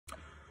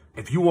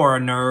If you are a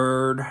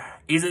nerd,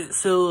 is it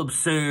so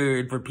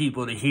absurd for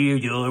people to hear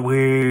your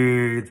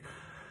words?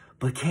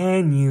 But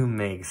can you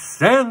make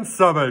sense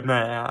of it,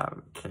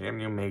 man? Can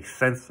you make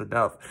sense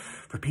enough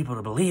for people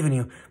to believe in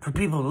you? For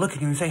people to look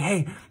at you and say,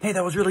 hey,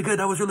 that was really good,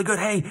 that was really good,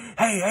 hey,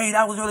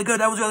 that was really good,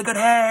 that was really good,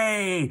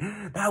 hey,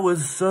 that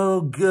was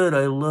so good,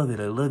 I love it,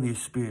 I love your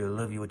spirit, I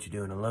love you, what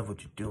you're doing, I love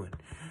what you're doing.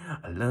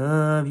 I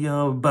love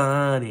your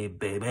body,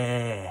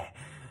 baby.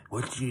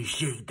 Would you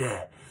shake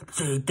that,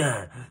 take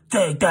that,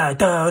 do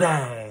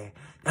that,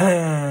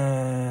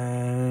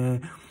 hey.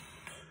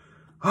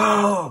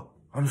 Oh,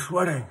 I'm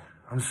sweating.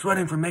 I'm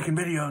sweating from making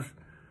videos.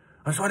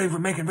 I'm sweating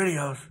from making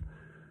videos.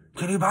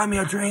 Can you buy me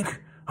a drink?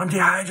 I'm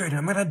dehydrated.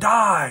 I'm gonna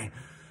die.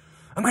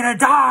 I'm gonna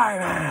die,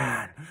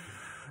 man.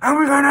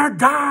 I'm gonna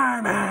die,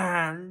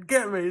 man.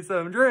 Get me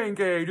some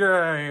drinky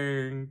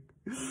drink.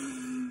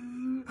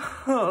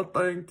 Oh,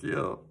 thank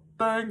you.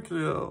 Thank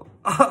you.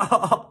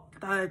 Oh,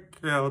 thank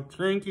you.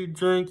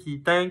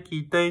 Drinky,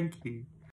 thank you.